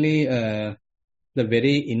 basically the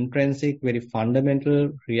very intrinsic, very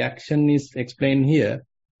fundamental reaction is explained here.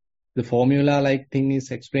 The formula-like thing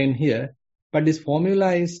is explained here. But this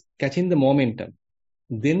formula is catching the momentum.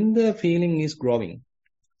 Then the feeling is growing.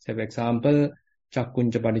 So for example,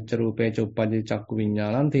 Chakkuncha padicca rupecha uppajjati chakku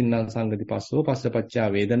viññānam tinnaṁ saṅgati passo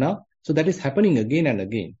passapacca vedana. So that is happening again and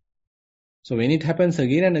again. So when it happens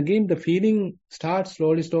again and again, the feeling starts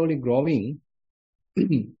slowly growing.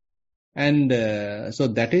 And so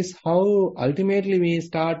that is how ultimately we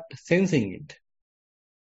start sensing it.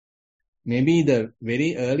 Maybe the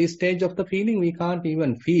very early stage of the feeling we can't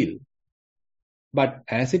even feel. But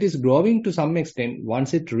as it is growing to some extent,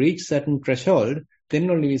 once it reaches certain threshold, then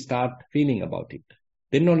only we start feeling about it.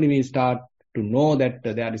 Then only we start to know that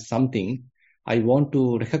there is something. I want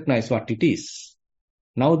to recognize what it is.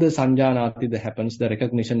 Now the sanjanati happens, the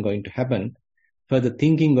recognition going to happen, further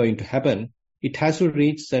thinking going to happen. It has to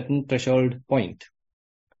reach certain threshold point.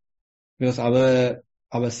 Because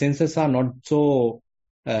our senses are not so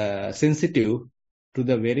sensitive to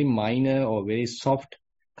the very minor or very soft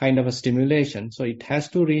kind of a stimulation. So it has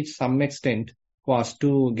to reach some extent for us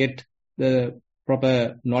to get the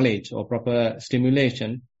proper knowledge or proper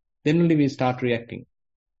stimulation. Then only we start reacting.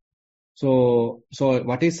 So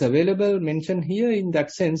what is available mentioned here in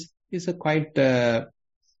that sense is a quite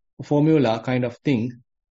formula kind of thing,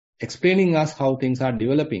 explaining us how things are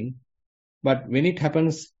developing. But when it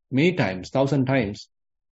happens many times, 1,000 times,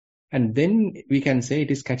 and then we can say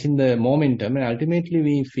it is catching the momentum and ultimately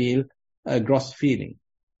we feel a gross feeling.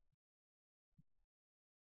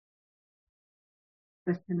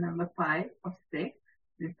 Question number 5 of 6.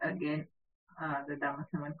 This again the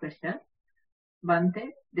Dhammasaman question. Bhante,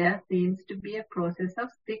 there seems to be a process of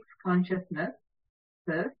 6 consciousnesses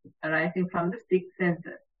arising from the 6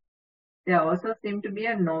 senses. There also seems to be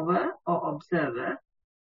a knower or observer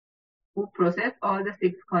who process all the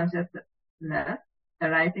 6 consciousness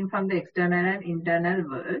arising from the external and internal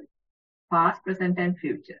world, past, present and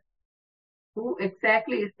future. Who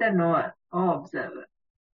exactly is the knower or observer,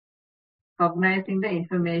 cognizing the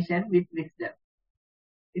information with wisdom?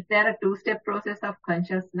 Is there a 2-step process of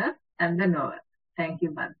consciousness and the knower? Thank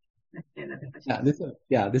you, Bhante. That's another question. This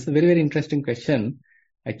is a very, very interesting question.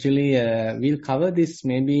 Actually, we'll cover this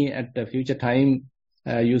maybe at a future time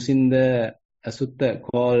using the sutta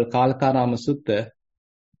called Kalakarama Sutta.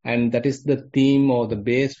 And that is the theme or the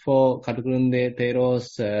base for Katakurunde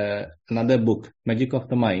Thero's another book, Magic of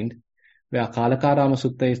the Mind, where Kalakarama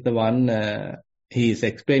Sutta is the one he is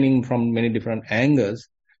explaining from many different angles.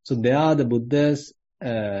 So there the Buddha's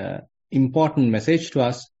important message to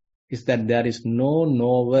us is that there is no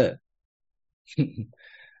knower.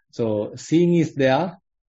 So seeing is there,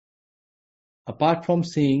 apart from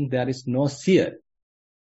seeing, there is no seer.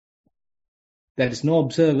 There is no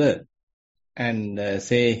observer. And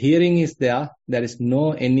say hearing is there is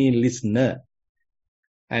no any listener.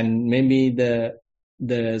 And maybe the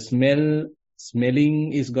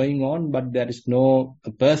smelling is going on, but there is no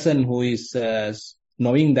person who is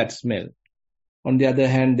knowing that smell. On the other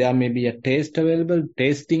hand, there may be a taste available,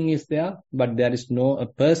 tasting is there, but there is no a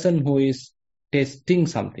person who is tasting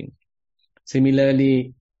something.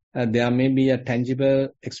 Similarly, there may be a tangible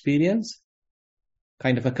experience,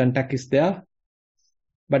 kind of a contact is there,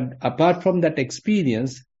 but apart from that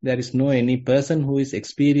experience, there is no any person who is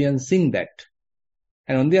experiencing that.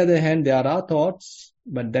 And on the other hand, there are thoughts,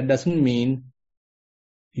 but that doesn't mean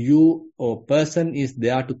you or person is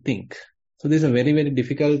there to think. So this is a very, very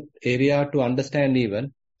difficult area to understand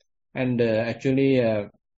even. And actually,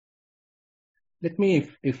 let me,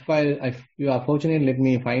 if you are fortunate, let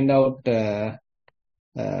me find out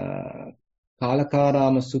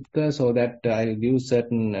Kalakarama Sutta so that I'll give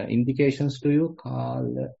certain indications to you.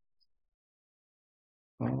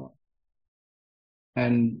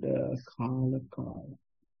 And Kalakara.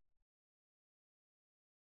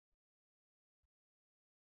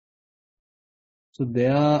 So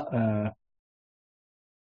there,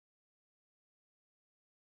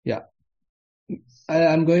 yeah,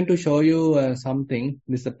 I'm going to show you something.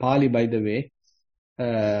 This is a Pali, by the way.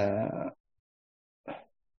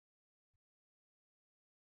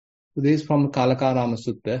 This is from Kalakarama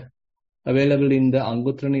Sutta, available in the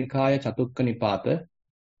Anguttara Nikaya Chatukka Nipata,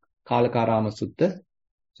 Kalakarama Sutta.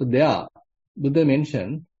 So there, Buddha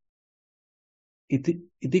mentioned,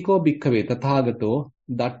 Itiko bhikkhave tathagato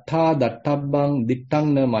dattha dattabbang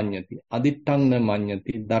dittang na manyati, adittang na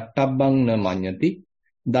manyati, dattabbang na manyati,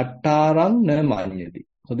 dattarang na manyati.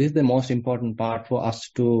 So this is the most important part for us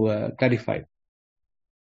to clarify.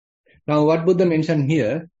 Now what Buddha mentioned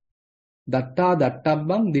here, datta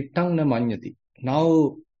dattabbang dittang na manyati.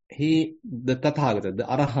 Now the Tathagata, the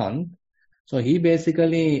Arahant, so he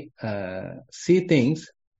basically see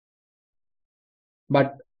things,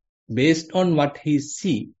 but based on what he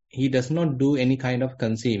see, he does not do any kind of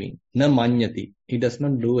conceiving. Na manyati. He does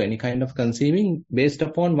not do any kind of conceiving based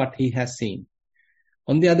upon what he has seen.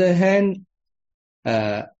 On the other hand,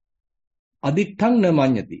 adittang na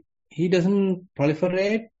manyati. He doesn't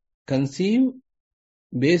proliferate, conceive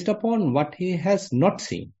based upon what he has not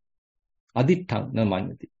seen. Adittang na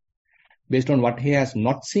manyati. Based on what he has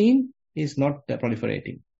not seen, he is not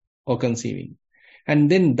proliferating or conceiving.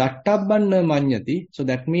 And then dattabban na manyati. So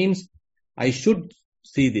that means I should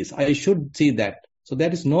see this, I should see that. So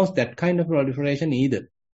there is no that kind of proliferation either.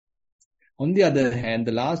 On the other hand,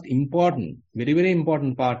 the last important, very, very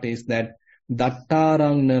important part is that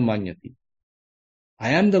dattarang na manyati. I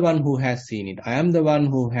am the one who has seen it. I am the one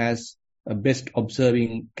who has a best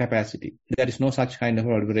observing capacity. There is no such kind of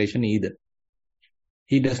proliferation either.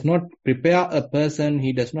 He does not prepare a person,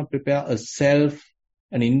 he does not prepare a self,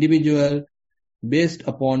 an individual, based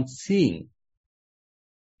upon seeing.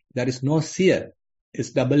 There is no seer.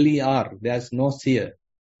 It's ER. There is no seer.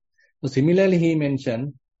 So similarly, he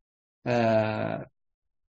mentioned sotarang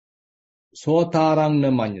na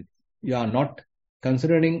manyati. You are not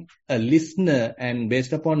considering a listener, and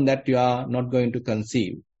based upon that, you are not going to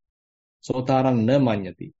conceive. Sotarang na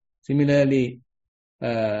manyati. Similarly,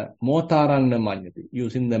 motarang na manyati.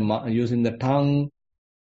 Using the tongue,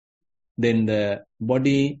 then the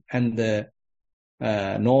body and the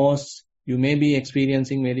nose, you may be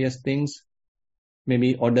experiencing various things,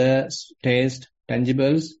 maybe odors, taste,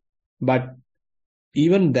 tangibles, but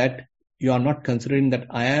even that you are not considering that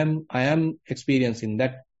I am experiencing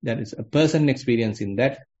that, there is a person experiencing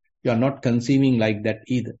that, you are not conceiving like that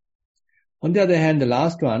either. On the other hand, the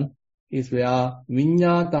last one is where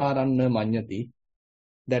viññātarang na manyati,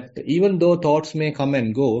 that even though thoughts may come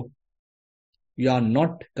and go, you are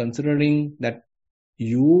not considering that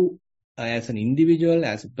you as an individual,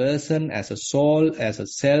 as a person, as a soul, as a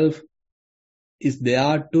self, is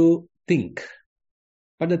there to think.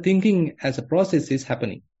 But the thinking as a process is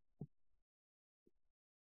happening.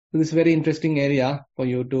 So this is a very interesting area for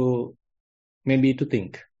you to maybe to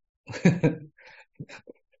think.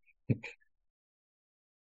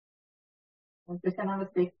 Question number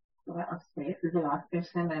 6 of 6 is the last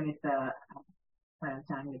question, and it's a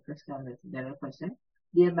timely question, it's a general question.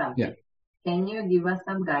 Dear Bhante, Yeah. Can you give us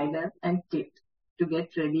some guidance and tips to get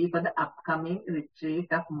ready for the upcoming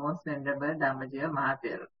retreat of Most Venerable Dhammajiva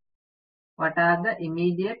Mahathero? What are the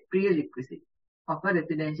immediate prerequisites of a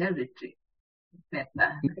residential retreat?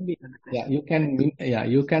 Maybe,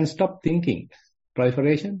 you can stop thinking.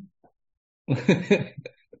 Proliferation.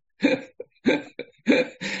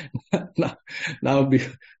 now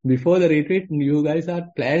before the retreat, you guys are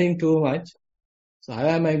planning too much. So how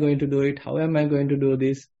am I going to do it? How am I going to do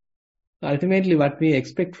this? Ultimately, what we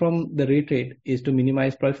expect from the retreat is to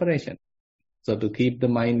minimize proliferation. So to keep the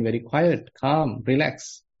mind very quiet, calm,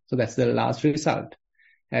 relax. So that's the last result,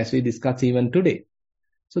 as we discussed even today.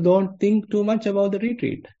 So don't think too much about the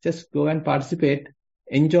retreat. Just go and participate,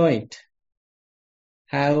 enjoy it.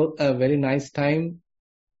 Have a very nice time,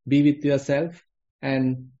 be with yourself,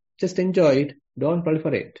 and just enjoy it. Don't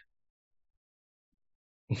proliferate.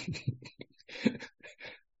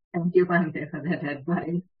 Thank you, Bhante, for that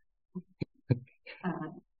advice.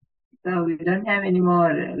 So we don't have any more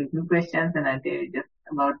written questions, and I think we just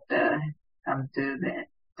about come to the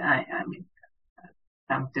time.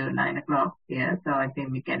 Come to 9 o'clock here. So I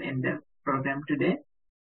think we can end the program today.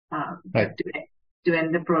 Right. To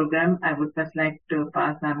end the program, I would first like to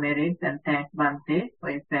pass our merits and thank Bhante for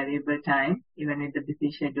his valuable time, even with the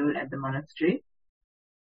busy schedule at the monastery.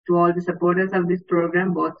 To all the supporters of this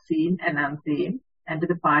program, both seen and unseen, and to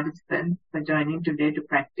the participants for joining today to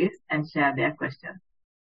practice and share their questions.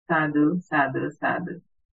 Sadhu, sadhu, sadhu.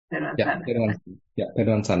 Thero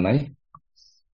Sannai.